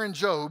by Karen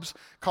Jobes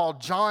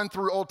called John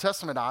Through Old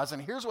Testament Eyes,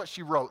 and here's what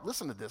she wrote.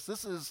 Listen to this.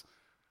 This is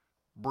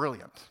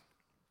brilliant.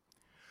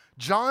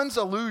 John's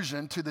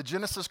allusion to the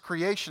Genesis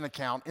creation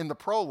account in the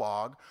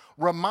prologue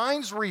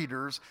reminds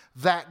readers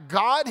that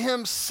God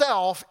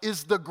himself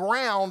is the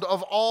ground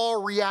of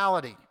all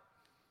reality.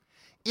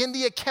 In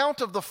the account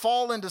of the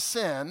fall into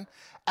sin,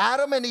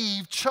 Adam and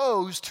Eve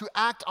chose to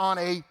act on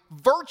a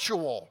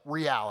virtual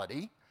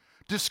reality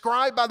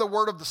described by the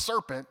word of the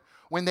serpent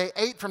when they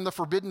ate from the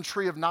forbidden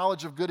tree of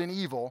knowledge of good and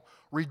evil,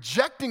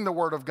 rejecting the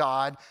word of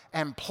God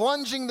and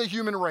plunging the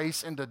human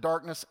race into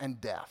darkness and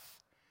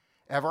death.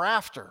 Ever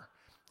after,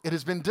 it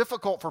has been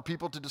difficult for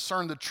people to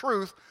discern the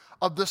truth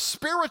of the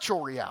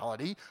spiritual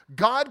reality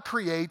God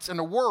creates in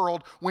a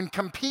world when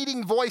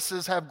competing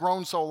voices have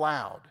grown so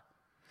loud.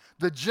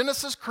 The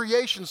Genesis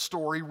creation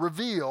story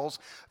reveals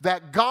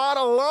that God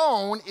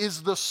alone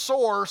is the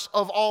source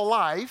of all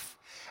life,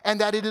 and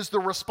that it is the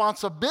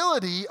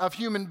responsibility of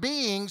human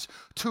beings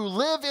to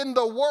live in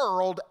the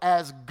world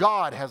as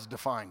God has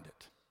defined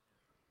it.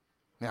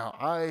 Now,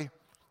 I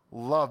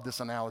love this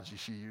analogy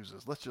she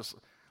uses.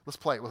 Let's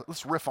play it.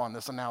 Let's riff on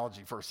this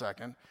analogy for a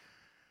second.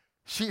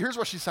 Here's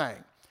what she's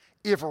saying.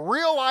 If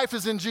real life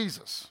is in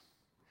Jesus,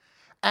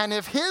 and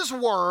if his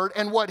word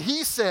and what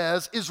he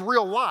says is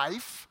real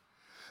life,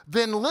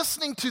 then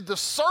listening to the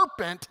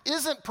serpent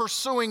isn't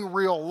pursuing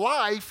real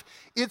life,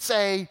 it's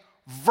a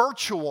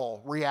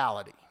virtual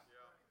reality.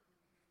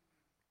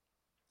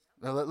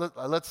 Now,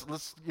 let's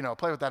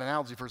play with that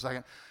analogy for a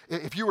second.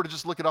 If you were to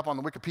just look it up on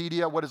the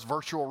Wikipedia, what is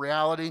virtual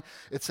reality?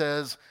 It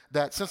says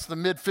that since the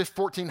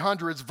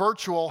mid-1400s,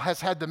 virtual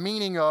has had the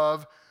meaning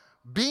of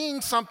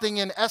being something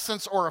in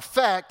essence or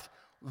effect,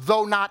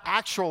 though not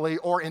actually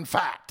or in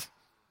fact.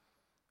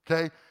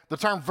 Okay? The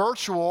term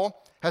virtual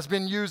has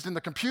been used in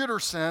the computer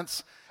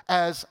sense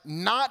as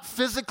not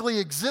physically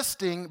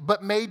existing,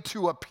 but made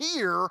to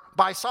appear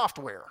by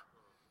software.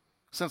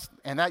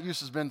 And that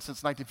use has been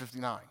since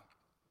 1959.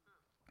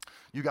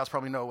 You guys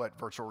probably know what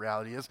virtual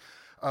reality is.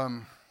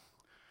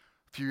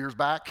 A few years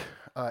back,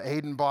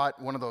 Aiden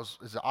bought one of those,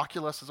 is it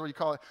Oculus, is what you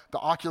call it? The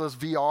Oculus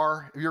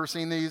VR. Have you ever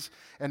seen these?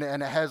 And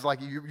it has like,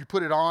 you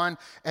put it on,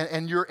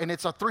 and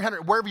it's a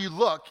 300, wherever you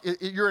look,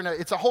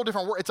 it's a whole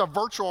different world. It's a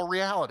virtual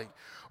reality,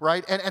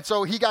 right? And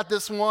so he got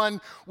this one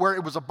where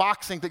it was a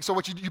boxing thing. So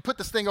what you put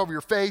this thing over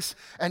your face,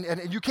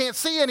 and you can't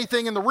see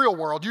anything in the real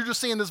world. You're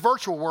just seeing this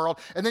virtual world.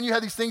 And then you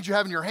have these things you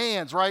have in your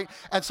hands, right?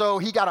 And so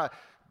he got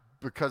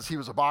because he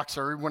was a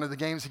boxer, one of the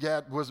games he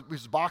got was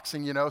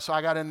boxing, so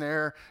I got in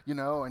there,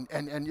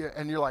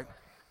 and you're like,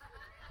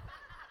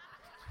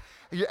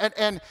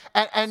 and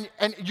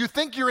you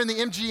think you're in the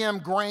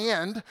MGM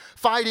Grand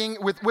fighting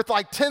with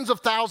like tens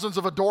of thousands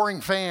of adoring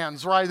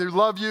fans, right? They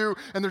love you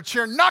and they're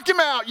cheering, knock him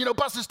out,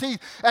 bust his teeth,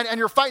 and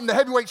you're fighting the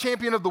heavyweight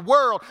champion of the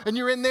world, and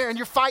you're in there and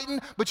you're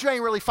fighting, but you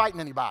ain't really fighting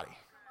anybody.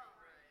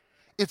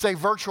 It's a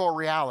virtual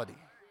reality.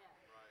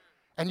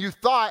 And you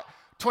thought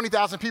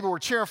 20,000 people were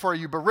cheering for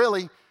you, but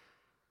really,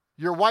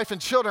 your wife and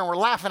children were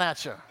laughing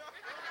at you.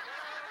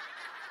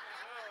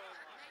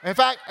 In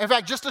fact,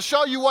 just to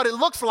show you what it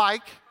looks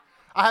like,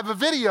 I have a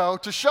video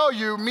to show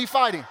you me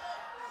fighting.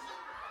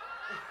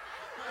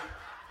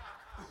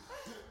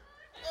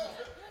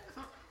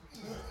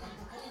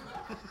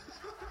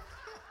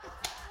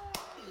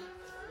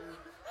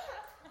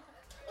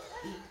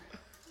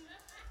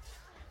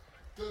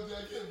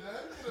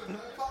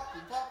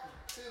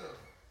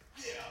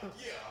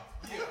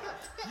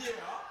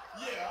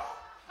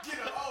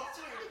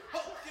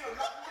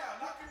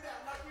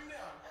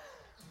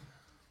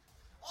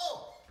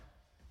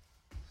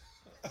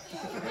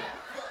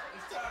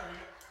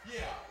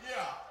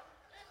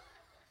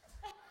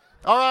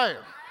 All right.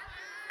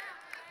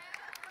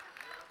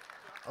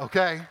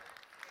 Okay.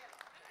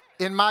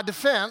 In my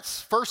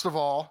defense, first of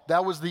all,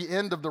 that was the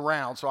end of the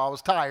round, so I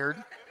was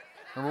tired.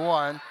 Number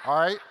one. All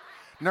right.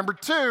 Number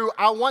two,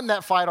 I won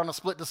that fight on a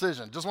split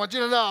decision. Just want you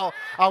to know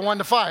I won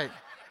the fight.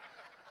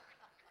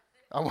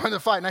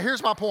 Now,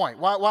 here's my point.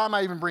 Why am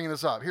I even bringing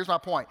this up? Here's my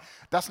point.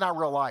 That's not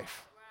real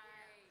life.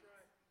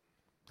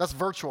 That's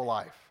virtual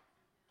life.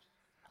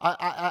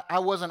 I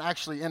wasn't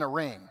actually in a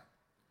ring.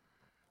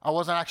 I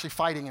wasn't actually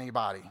fighting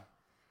anybody.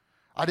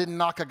 I didn't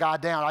knock a guy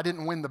down. I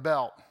didn't win the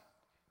belt.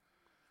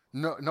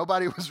 No,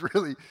 nobody was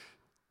really,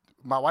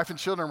 my wife and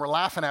children were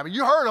laughing at me.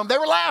 You heard them. They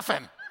were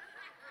laughing.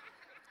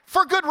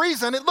 For good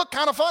reason. It looked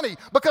kind of funny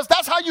because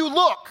that's how you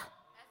look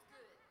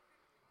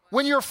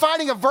when you're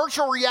fighting a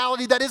virtual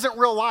reality that isn't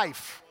real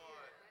life.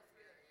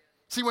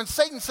 See, when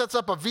Satan sets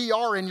up a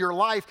VR in your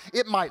life,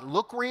 it might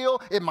look real,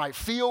 it might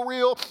feel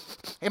real,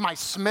 it might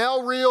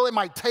smell real, it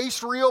might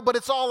taste real, but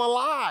it's all a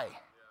lie.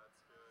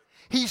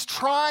 He's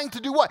trying to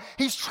do what?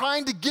 He's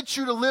trying to get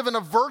you to live in a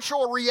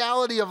virtual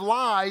reality of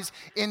lies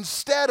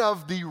instead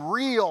of the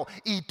real,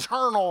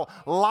 eternal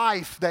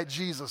life that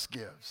Jesus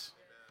gives.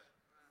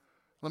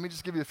 Let me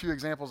just give you a few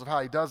examples of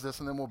how he does this,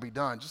 and then we'll be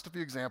done. Just a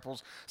few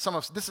examples.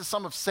 This is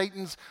some of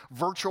Satan's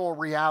virtual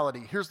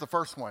reality. Here's the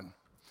first one.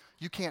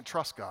 You can't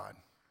trust God.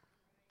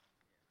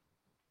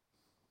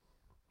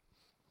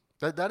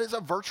 That is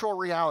a virtual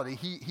reality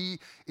he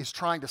is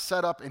trying to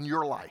set up in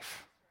your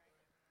life.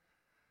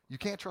 You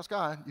can't trust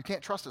God. You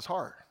can't trust his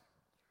heart.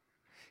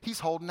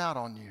 He's holding out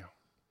on you.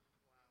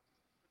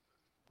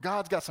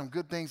 God's got some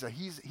good things that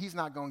he's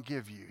not going to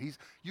give you.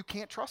 You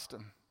can't trust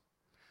him.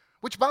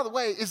 Which, by the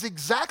way, is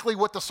exactly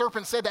what the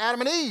serpent said to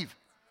Adam and Eve.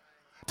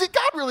 Did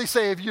God really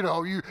say, if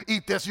you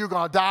eat this, you're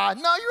going to die?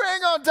 No, you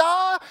ain't going to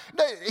die.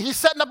 He's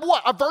setting up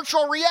what? A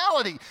virtual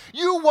reality.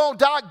 You won't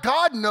die.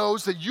 God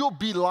knows that you'll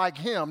be like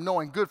him,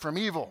 knowing good from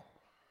evil.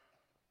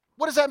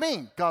 What does that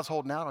mean? God's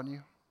holding out on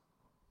you.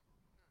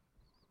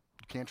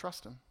 You can't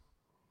trust him.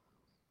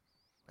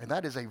 And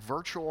that is a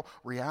virtual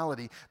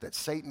reality that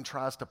Satan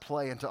tries to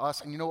play into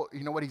us. And you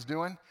know what he's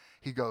doing?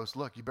 He goes,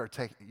 look, you better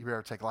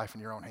take life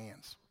in your own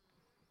hands.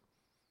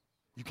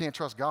 You can't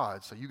trust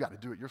God, so you got to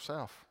do it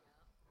yourself.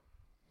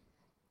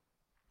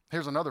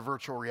 Here's another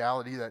virtual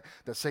reality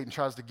that Satan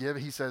tries to give.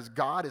 He says,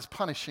 God is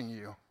punishing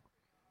you.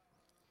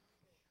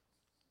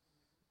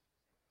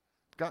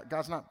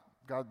 God's not,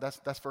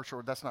 that's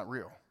virtual, that's not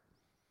real.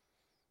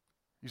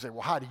 You say,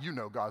 well, how do you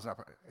know God's not?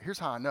 Here's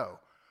how I know.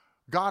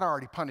 God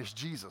already punished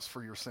Jesus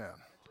for your sin.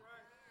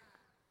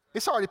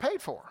 It's already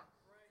paid for.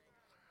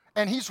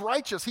 And he's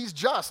righteous, he's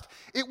just.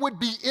 It would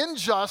be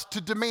unjust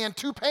to demand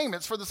two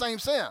payments for the same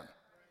sin.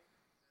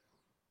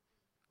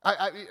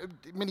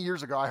 Many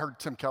years ago, I heard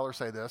Tim Keller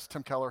say this.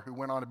 Tim Keller, who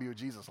went on to be with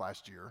Jesus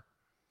last year.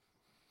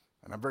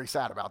 And I'm very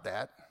sad about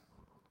that.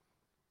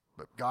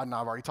 But God and I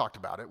have already talked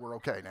about it. We're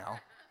okay now.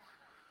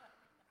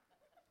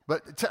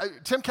 But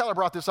Tim Keller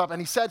brought this up,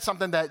 and he said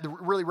something that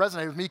really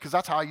resonated with me because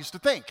that's how I used to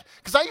think.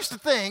 Because I used to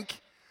think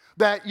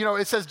that,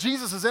 it says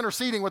Jesus is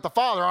interceding with the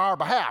Father on our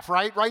behalf,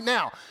 right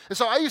now. And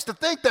so I used to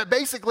think that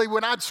basically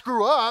when I'd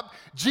screw up,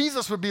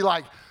 Jesus would be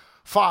like,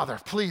 Father,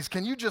 please,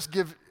 can you just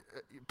give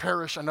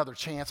Parish another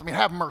chance?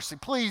 Have mercy.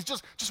 Please,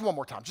 just one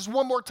more time. Just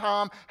one more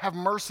time, have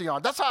mercy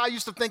on. That's how I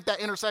used to think that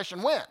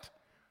intercession went.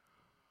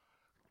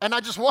 And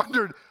I just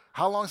wondered,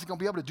 how long is he going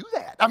to be able to do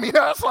that?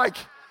 That's like,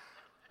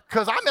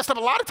 because I messed up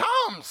a lot of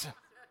times.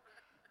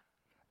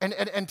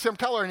 And Tim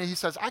Keller, and he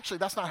says, actually,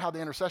 that's not how the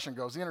intercession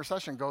goes. The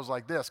intercession goes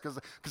like this,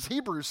 because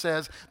Hebrews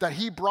says that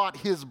he brought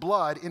his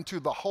blood into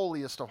the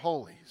holiest of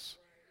holies.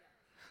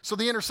 So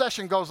the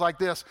intercession goes like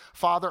this: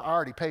 Father, I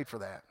already paid for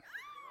that.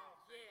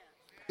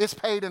 It's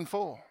paid in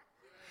full.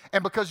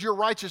 And because you're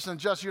righteous and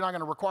just, you're not going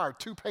to require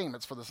two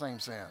payments for the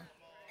same sin.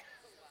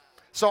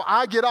 So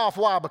I get off.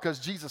 Why? Because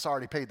Jesus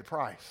already paid the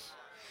price.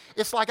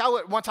 It's like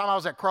one time I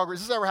was at Kroger.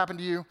 Has this ever happened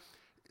to you?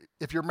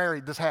 If you're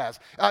married, this has.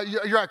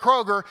 You're at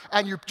Kroger,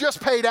 and you just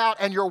paid out,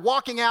 and you're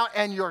walking out,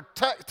 and you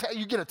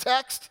get a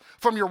text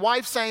from your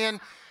wife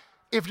saying,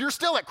 if you're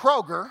still at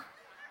Kroger,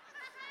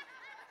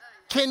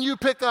 can you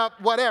pick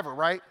up whatever,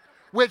 right?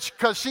 Which,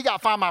 because she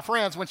got Find My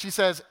Friends when she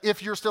says,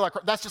 if you're still at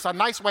Kroger. That's just a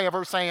nice way of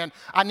her saying,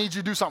 I need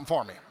you to do something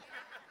for me.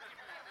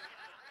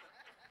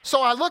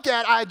 So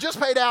I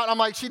just paid out. I'm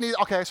like,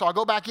 okay, so I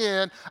go back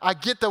in. I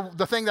get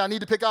the thing that I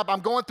need to pick up. I'm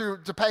going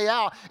through to pay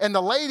out. And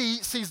the lady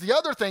sees the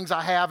other things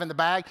I have in the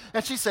bag,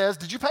 and she says,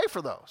 did you pay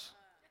for those?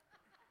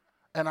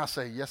 And I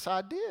say, yes,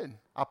 I did.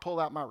 I pull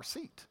out my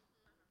receipt.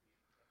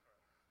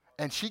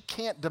 And she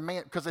can't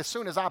demand, because as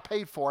soon as I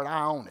paid for it,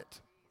 I own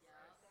it.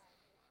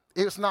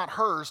 It's not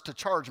hers to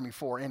charge me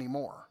for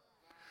anymore.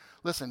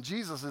 Listen,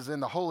 Jesus is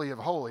in the Holy of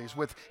Holies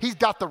he's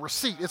got the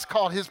receipt. It's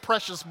called his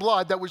precious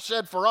blood that was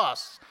shed for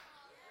us.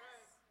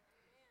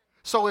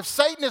 So if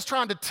Satan is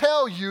trying to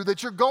tell you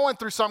that you're going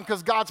through something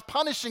because God's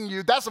punishing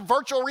you, that's a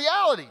virtual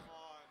reality.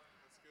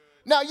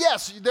 Now,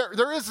 yes,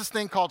 there is this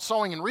thing called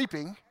sowing and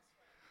reaping.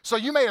 So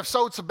you may have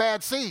sowed some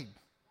bad seed.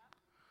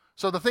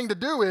 So the thing to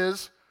do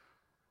is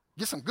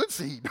get some good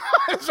seed.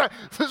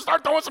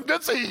 Start throwing some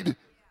good seed.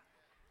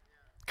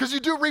 Because you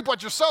do reap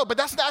what you sow, but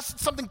that's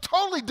something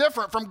totally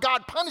different from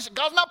God punishing.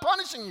 God's not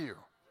punishing you.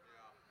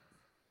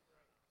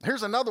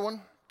 Here's another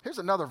one. Here's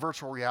another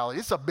virtual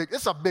reality. It's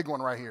a big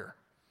one right here.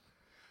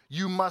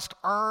 You must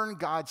earn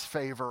God's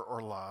favor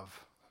or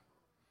love.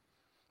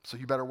 So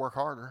you better work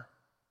harder.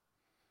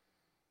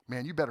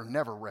 Man, you better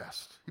never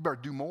rest. You better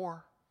do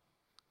more.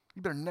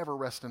 You better never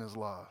rest in his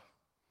love.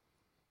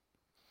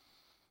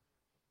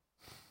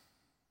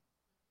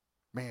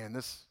 Man,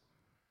 this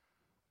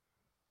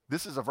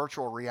is a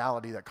virtual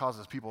reality that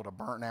causes people to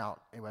burn out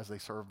as they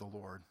serve the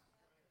Lord.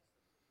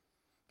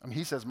 I mean,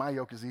 he says, my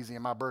yoke is easy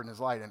and my burden is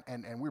light,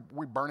 and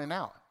we're burning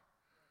out.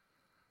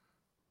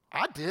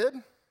 I did.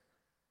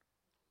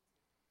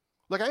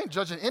 Look, I ain't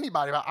judging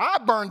anybody, but I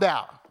burned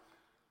out.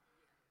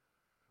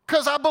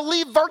 Because I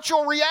believe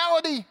virtual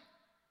reality.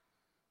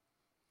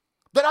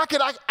 That I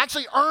could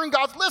actually earn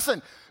God's.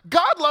 Listen,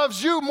 God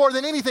loves you more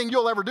than anything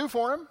you'll ever do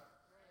for him.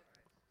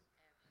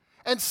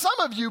 And some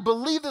of you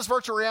believe this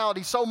virtual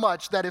reality so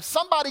much that if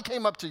somebody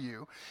came up to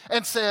you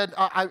and said,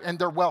 and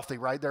they're wealthy,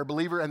 right? They're a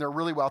believer and they're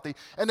really wealthy.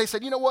 And they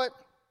said, you know what?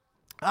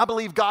 I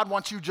believe God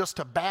wants you just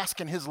to bask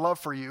in his love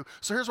for you.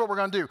 So here's what we're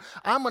going to do.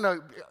 I'm going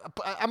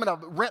to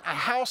rent a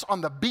house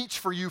on the beach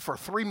for you for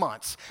 3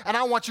 months. And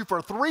I want you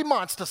for 3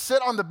 months to sit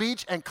on the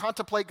beach and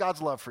contemplate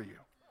God's love for you.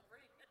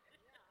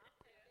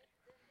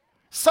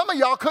 Some of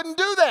y'all couldn't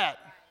do that.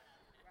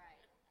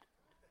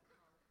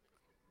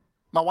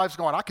 My wife's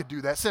going, I could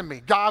do that. Send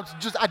me. God,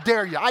 I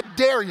dare you. I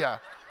dare you.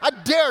 I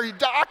dare you.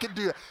 I could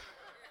do that.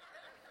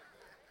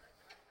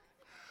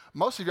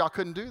 Most of y'all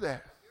couldn't do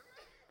that.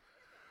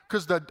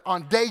 Because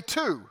on day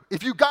 2,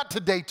 if you got to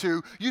day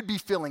 2, you'd be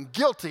feeling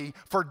guilty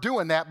for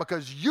doing that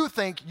because you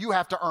think you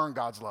have to earn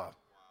God's love.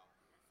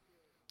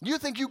 You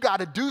think you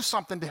got to do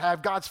something to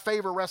have God's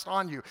favor rest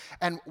on you.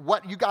 And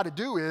what you got to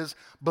do is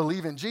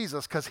believe in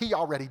Jesus because he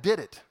already did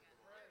it.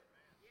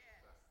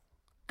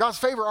 God's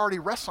favor already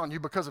rests on you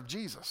because of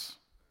Jesus.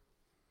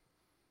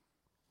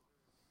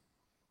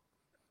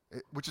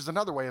 Which is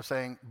another way of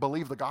saying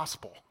believe the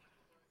gospel.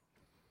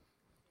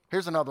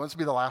 Here's another one. This will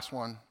be the last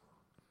one.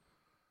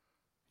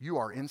 You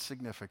are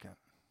insignificant.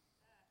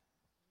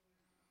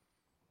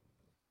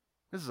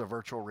 This is a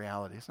virtual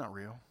reality. It's not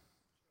real.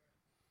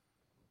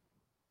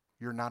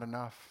 You're not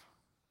enough.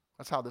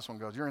 That's how this one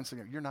goes. You're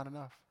insignificant. You're not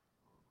enough.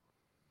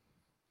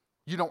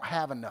 You don't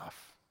have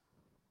enough.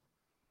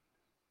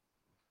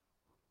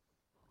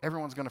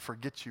 Everyone's going to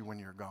forget you when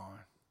you're gone.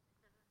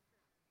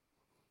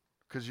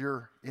 Because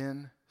you're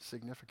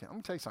insignificant. Let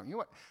me tell you something. You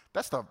know what?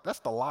 That's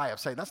the lie of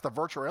Satan. That's the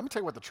virtual. Let me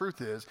tell you what the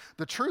truth is.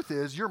 The truth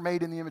is you're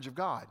made in the image of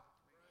God.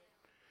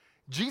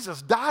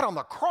 Jesus died on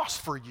the cross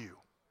for you.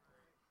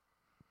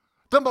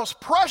 The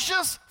most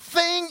precious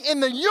thing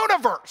in the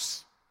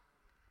universe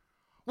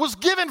was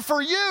given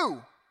for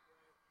you.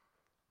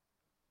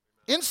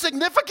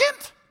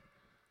 Insignificant?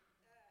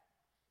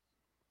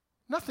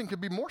 Nothing could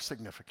be more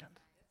significant.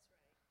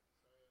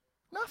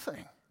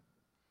 Nothing.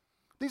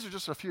 These are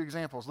just a few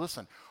examples.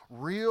 Listen,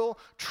 real,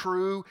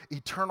 true,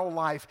 eternal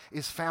life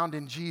is found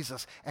in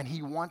Jesus, and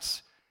he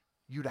wants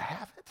you to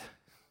have it.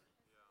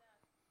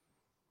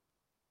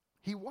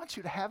 He wants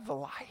you to have the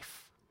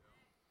life.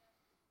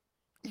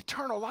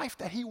 Eternal life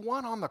that he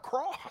won on the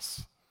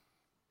cross.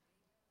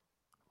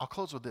 I'll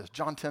close with this.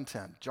 John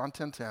 10:10. John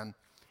 10:10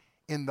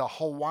 in the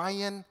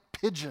Hawaiian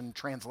Pidgin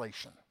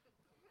translation.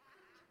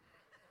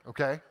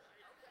 Okay?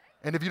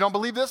 And if you don't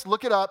believe this,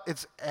 look it up.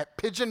 It's at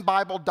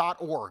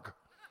pigeonbible.org,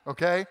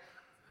 okay?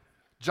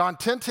 John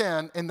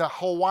 10:10 in the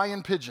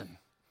Hawaiian Pidgin.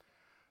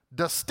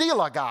 The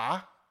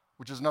Stealaga,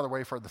 which is another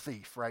way for the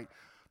thief, right?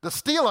 The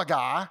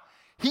Stealaga,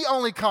 he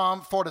only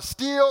come for to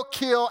steal,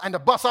 kill, and to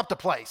bust up the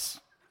place.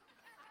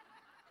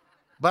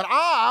 But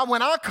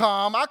when I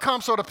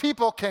come so the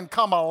people can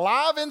come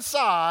alive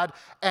inside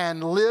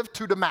and live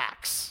to the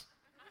max.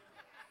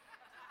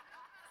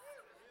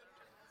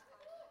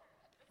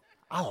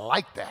 I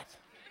like that.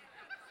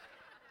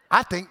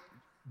 I think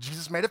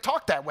Jesus may have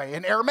talked that way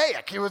in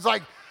Aramaic. He was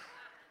like,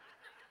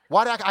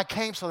 I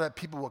came so that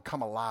people would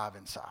come alive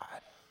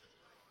inside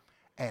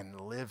and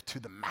live to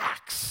the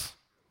max.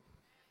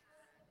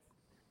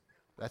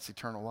 That's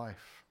eternal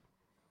life.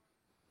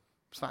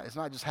 It's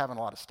not just having a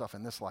lot of stuff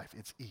in this life.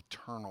 It's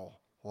eternal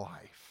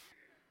life.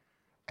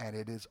 And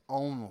it is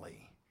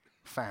only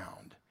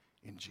found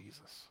in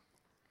Jesus.